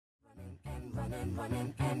In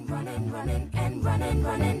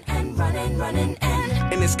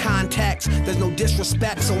this context, there's no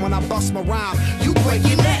disrespect, so when I bust my rhyme, you break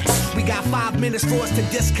your necks. We got 5 minutes for us to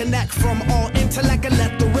disconnect from all intellect and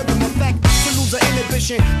let the rhythm affect. To lose our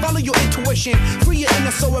inhibition, follow your intuition, free your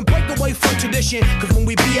inner soul and break away from tradition. Cause when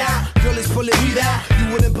we be out, girl, it's pulling me out.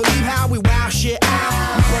 You wouldn't believe how we wow shit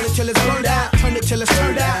out. We burn it till it's burned out, turn it till it's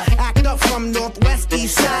turned out. Act up from northwest,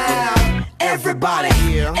 east side.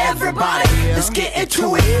 Everybody, everybody, let's get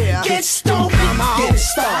into it. Get stupid, get it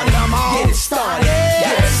started, get it started,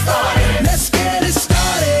 get it started. Let's get it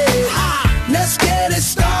started. Let's get it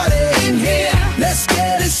started in here. Let's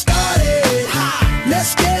get it started.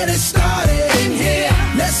 Let's get it started in here.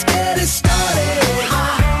 Let's get it started.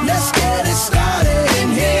 Let's get it started in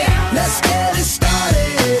here. Let's get it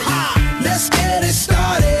started. Let's get it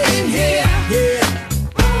started in here. Yeah.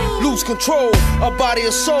 Lose control, our body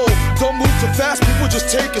and soul. Don't move too fast, people just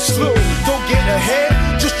take it slow. Don't get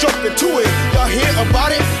ahead, just jump into it. Y'all hear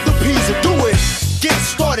about it? The P's will do it. Get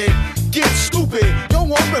started, get stupid. Don't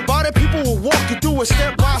worry about it, people will walk you through it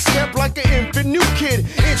step by step like an infant new kid.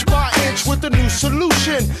 Inch by inch with a new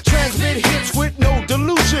solution. Transmit hits with no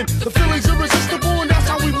delusion. The feeling's irresistible and that's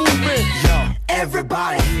how we move it. Yo,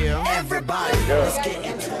 everybody, everybody, let's get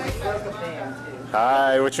into it.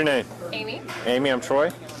 Hi, what's your name? Amy. Amy, I'm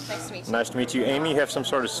Troy. Nice to meet you. Nice to meet you. Amy, you have some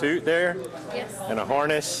sort of suit there? Yes. And a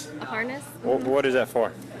harness? A harness? What is that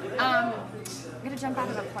for? I'm gonna jump out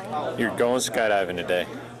of a plane. You're going skydiving today.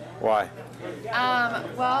 Why?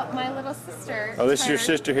 Well, my little sister. Oh, this is your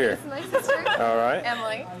sister here. This is my sister. All right.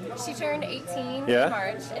 Emily. She turned 18 Yeah? in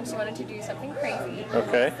March, and she wanted to do something crazy.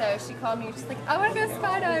 Okay. So she called me, she's like, I want to go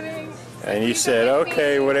skydiving. And you said,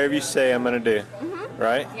 okay, whatever you say, I'm gonna do.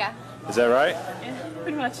 Right? Yeah. Is that right? Yeah,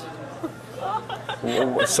 pretty much.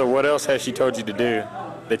 So what else has she told you to do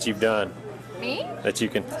that you've done Me? that you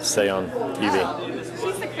can say on TV? Oh,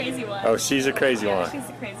 she's the crazy one. Oh, she's a crazy one. She's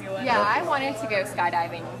the crazy one. Yeah, I wanted to go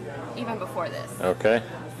skydiving even before this. Okay.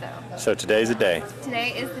 So today's the day.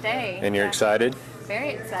 Today is the day. And you're excited? Very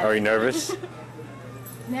excited. Are you nervous?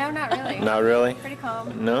 No, not really. Not really? Pretty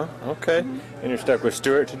calm. No? Okay. And you're stuck with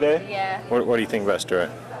Stuart today? Yeah. What do you think about Stuart?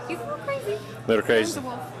 He's a little crazy. Little crazy? He's a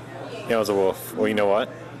wolf. He was a wolf. Well, you know what?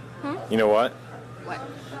 You know what? What?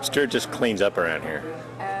 Stuart just cleans up around here.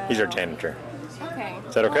 He's our janitor. Okay.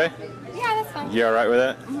 Is that okay? Yeah, that's fine. You all right with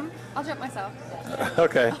that? I'll jump myself.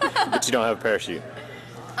 Okay. But you don't have a parachute.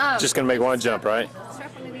 Just gonna make one jump, right?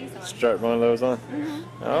 Strap one of these on. Strap one of those on?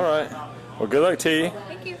 All right. Well, good luck to you.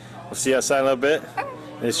 Thank you. We'll see you outside in a little bit. Okay.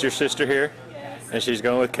 This is your sister here, and she's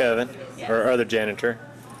going with Kevin, our other janitor.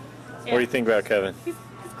 What do you think about Kevin? He's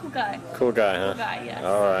a cool guy. Cool guy, huh? Cool guy, yes.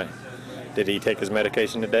 All right. Did he take his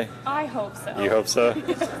medication today? I hope so. You hope so?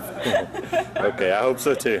 Okay, I hope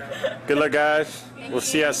so too. Good luck, guys. We'll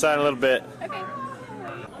see you outside in a little bit. Okay.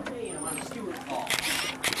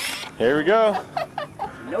 Here we go.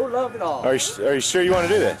 No love at all. Are you sure you want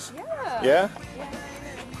to do this? Yeah. Yeah?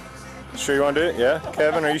 Sure you want to do it? Yeah?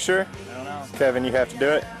 Kevin, are you sure? I don't know. Kevin, you have to do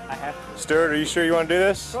it? I have to. Stuart, are you sure you want to do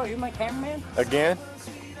this? Troy, you're my cameraman? Again?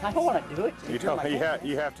 I don't want to do it. You You're don't. my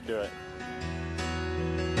You have to do it.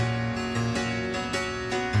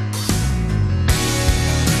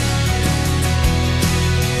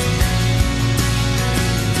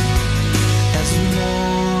 As the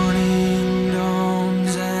morning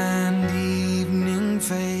dawns and evening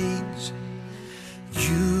fades,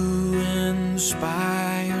 you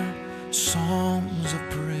inspire songs of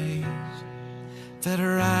praise that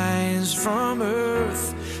rise from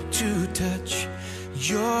earth to touch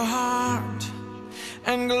your heart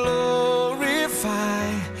and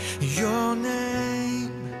glorify your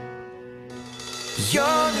name.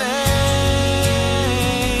 Your name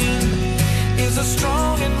is a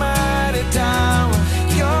strong and mighty tower.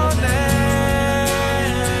 Your name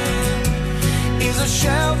is a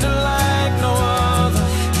shelter like no other.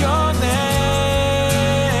 Your name,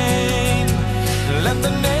 let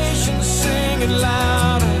the nations sing it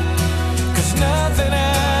louder, 'cause nothing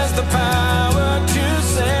has the power to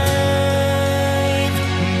save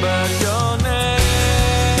but your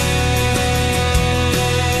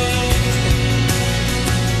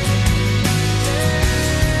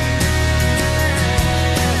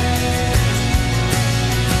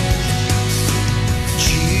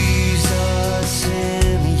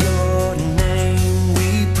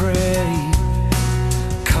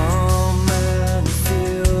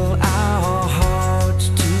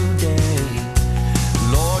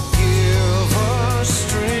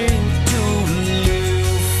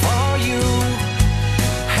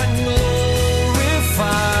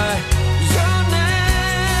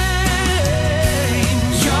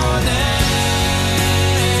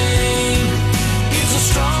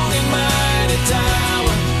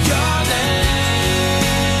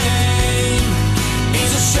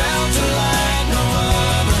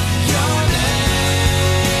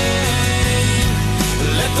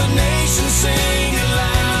nation sing it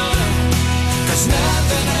louder, 'cause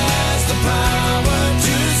nothing has the power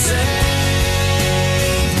to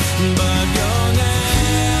save but your name.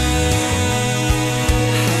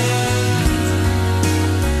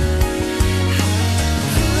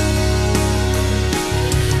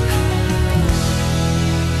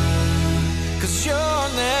 'Cause your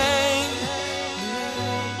name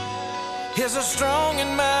is a strong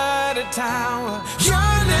and mighty tower.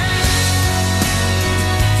 Your name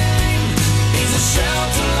is a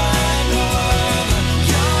shelter like no other.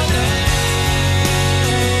 Your name,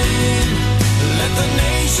 let the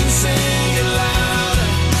nation sing it louder,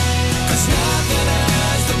 'cause nothing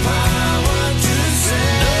has the power to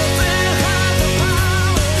save. Nothing has the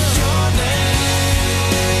power. Your name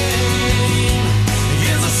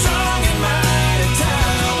is a strong and mighty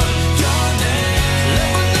tower. Your name,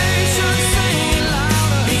 let the nation sing it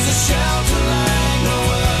louder. He's a shelter like no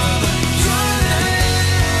other. Your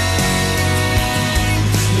name,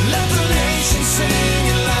 let the nation sing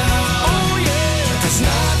it loud. Oh yeah, 'cause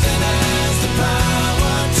nothing has the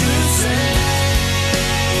power to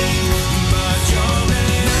save but your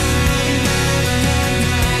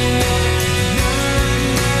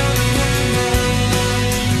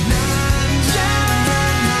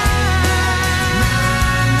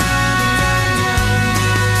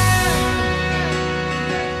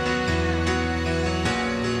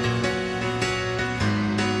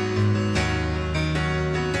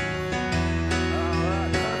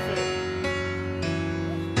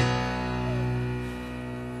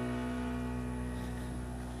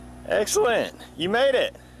Excellent. You made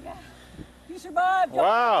it. You survived. Jumping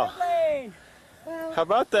Wow. on the airplane. How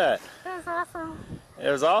about that? That was awesome. It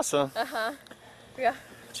was awesome. Yeah.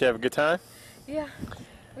 Did you have a good time? Yeah.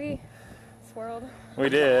 We swirled. We A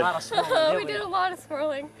did. lot of swirling, We didn't did a lot of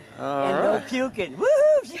swirling. All And right. no puking.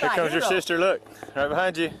 Woohoo! She's Here my comes your hero. sister. Look, right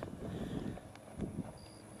behind you.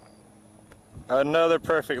 Another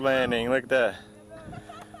perfect landing. Look at that.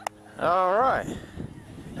 All right.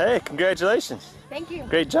 Hey, congratulations. Thank you.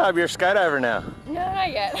 Great job. You're a skydiver now. No,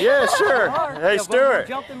 not yet. Yeah, sure. Hard. Hey, Yeah, Stuart.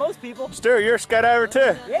 jumped than most people. Stuart, you're a skydiver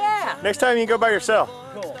too. Yeah. Next time you can go by yourself.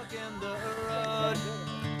 Cool.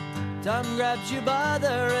 Time grabs you by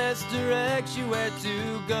the wrist, directs you where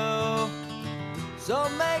to go. So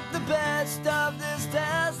make the best of this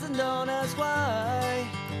test and don't ask why.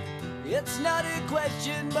 It's not a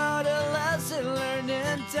question but a lesson learned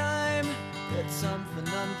in time. It's something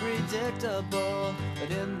unpredictable, but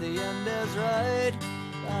in the end is right.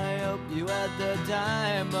 I hope you had the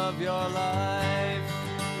time of your life.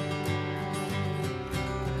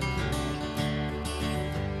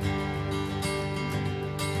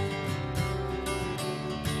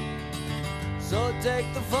 So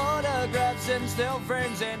take the photographs and still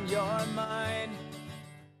frames in your mind.